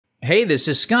Hey, this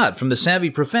is Scott from The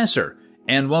Savvy Professor,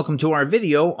 and welcome to our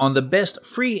video on the best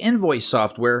free invoice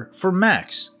software for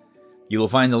Macs. You will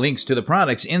find the links to the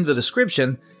products in the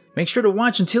description. Make sure to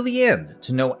watch until the end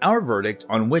to know our verdict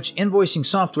on which invoicing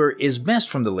software is best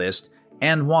from the list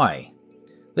and why.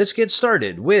 Let's get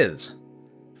started with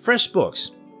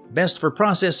FreshBooks, best for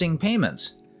processing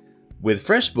payments. With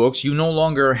FreshBooks, you no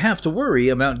longer have to worry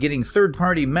about getting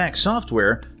third-party Mac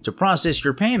software to process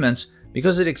your payments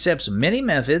because it accepts many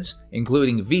methods,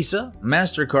 including Visa,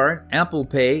 Mastercard, Apple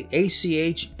Pay,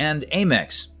 ACH, and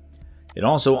Amex. It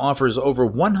also offers over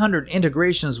 100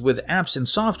 integrations with apps and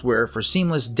software for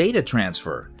seamless data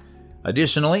transfer.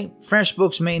 Additionally,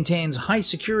 FreshBooks maintains high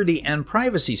security and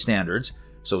privacy standards,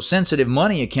 so sensitive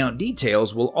money account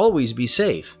details will always be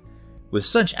safe. With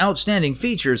such outstanding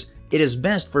features, it is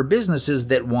best for businesses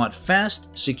that want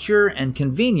fast, secure, and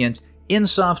convenient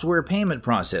in-software payment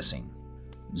processing.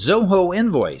 Zoho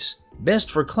Invoice, best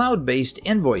for cloud-based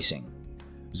invoicing.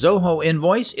 Zoho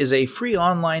Invoice is a free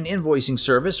online invoicing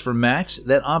service for Macs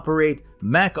that operate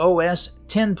Mac OS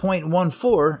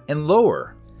 10.14 and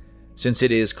lower. Since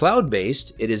it is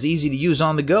cloud-based, it is easy to use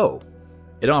on the go.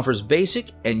 It offers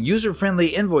basic and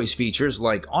user-friendly invoice features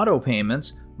like auto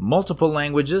payments, multiple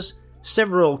languages,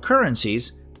 several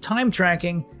currencies, time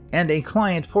tracking, and a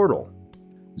client portal.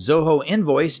 Zoho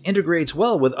Invoice integrates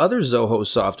well with other Zoho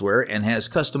software and has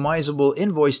customizable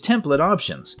invoice template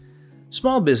options.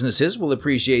 Small businesses will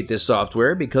appreciate this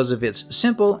software because of its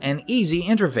simple and easy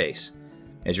interface.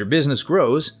 As your business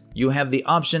grows, you have the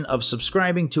option of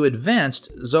subscribing to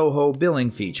advanced Zoho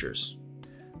billing features.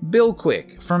 Bill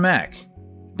Quick for Mac,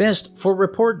 best for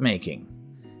report making.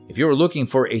 If you're looking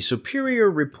for a superior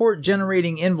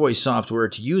report-generating invoice software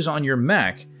to use on your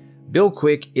Mac, Bill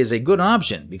Quick is a good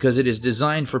option because it is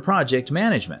designed for project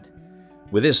management.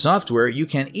 With this software, you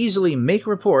can easily make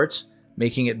reports,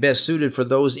 making it best suited for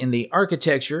those in the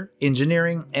architecture,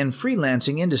 engineering, and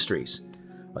freelancing industries.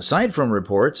 Aside from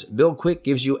reports, Bill Quick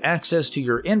gives you access to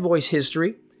your invoice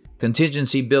history,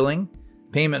 contingency billing,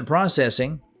 payment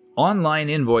processing, online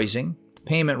invoicing,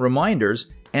 payment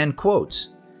reminders, and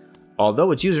quotes.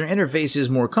 Although its user interface is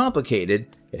more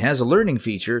complicated, it has a learning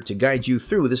feature to guide you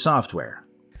through the software.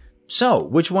 So,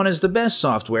 which one is the best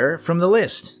software from the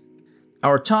list?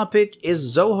 Our top pick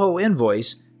is Zoho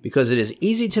Invoice because it is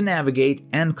easy to navigate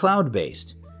and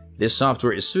cloud-based. This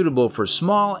software is suitable for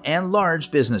small and large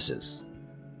businesses.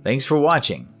 Thanks for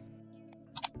watching.